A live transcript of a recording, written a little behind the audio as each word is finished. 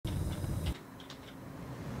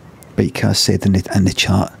Right, Kaz said in the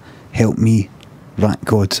chat, help me, rat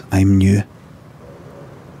god, I'm new.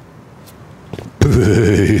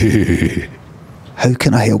 How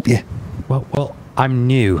can I help you? Well, I'm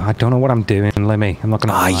new. I don't know what I'm doing, Limmy. I'm not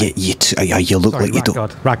gonna lie. You look like you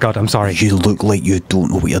don't. Rat god, I'm sorry. You look like you don't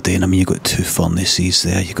know what you're doing. I mean, you got 2 furnaces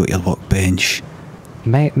there. You got your workbench.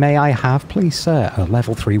 May I have, please, sir? A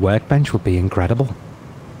level 3 workbench would be incredible.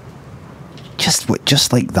 Just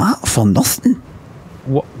like that for nothing.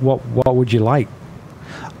 What would you like?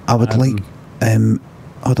 I would like.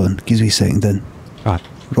 Hold on, give me a second. Then. Right.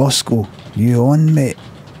 Roscoe, you on, mate?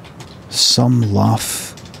 Some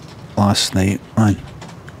laugh last night, man.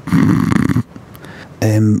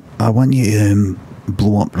 I want you to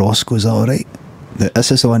blow up Roscoe. Is that all right? Now,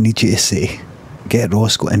 this is all I need you to say. Get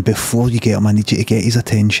Roscoe, and before you get him, I need you to get his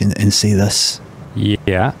attention and say this.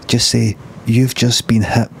 Yeah. Just say, you've just been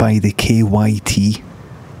hit by the KYT.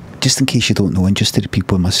 Just in case you don't know, and just to the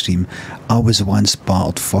people in my stream, I was once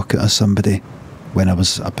battered fuck out of somebody when I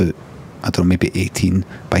was about, I don't know, maybe 18,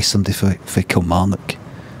 by somebody for Kilmarnock.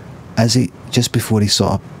 As he, just before he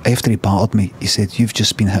sort of, after he battered me, he said, you've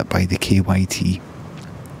just been hit by the KYT,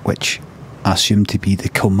 which I assumed to be the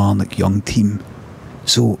Kilmarnock young team.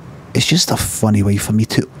 So it's just a funny way for me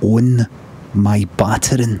to own my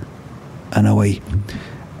battering in a way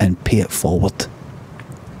and pay it forward.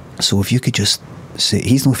 So if you could just say,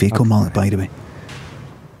 he's no fake Kilmarnock, by the way.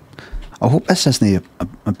 I hope this isn't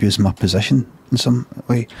abusing my position in some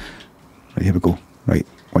way. Right, here we go. Right,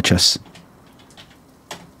 watch this.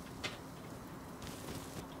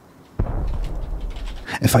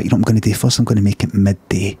 In fact, you know what I'm going to do first? I'm going to make it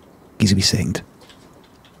midday. Give us a wee second.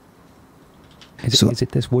 Is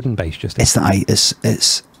it this wooden base just? It's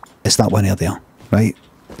that one there, right?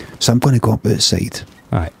 So I'm going to go up outside.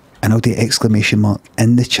 Right. And I'll do exclamation mark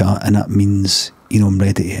in the chat, and that means, you know, I'm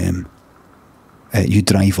ready to you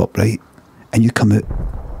drive up, right? And you come out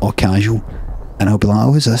all casual, and I'll be like,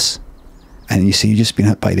 oh, who's this? And you say you've just been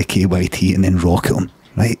hit by the KYT, and then rocket them,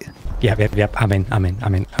 right? Yep. I'm in.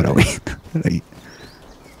 Brilliant. Right.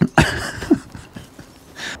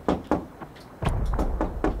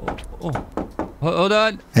 Hold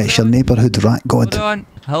on. It's your neighbourhood rat god. Hold on.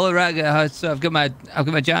 Hello, rat god. So I've got my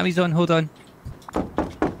jammies on. Hold on.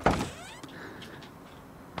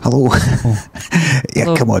 Hello. Oh. Yeah,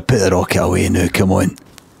 hello. Come on, put the rocket away now. Come on. Do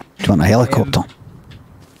you want a helicopter?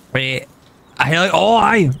 Right.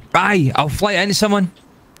 Aye. I'll fly into someone.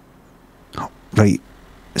 Right.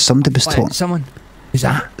 Somebody was talking. Someone. Who's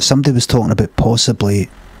that? Somebody was talking about possibly.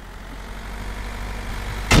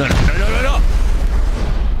 No.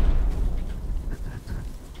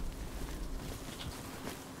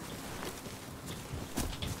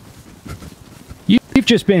 You've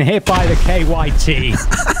just been hit by the KYT.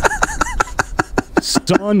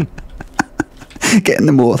 Son. Get in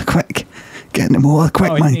the motor quick. Get in the motor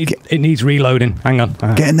quick, man. It needs reloading. Hang on.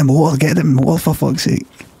 Get in the motor. Get in the motor, for fuck's sake.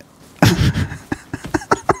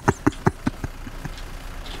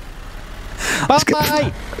 Bye. Let's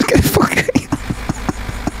get fucking.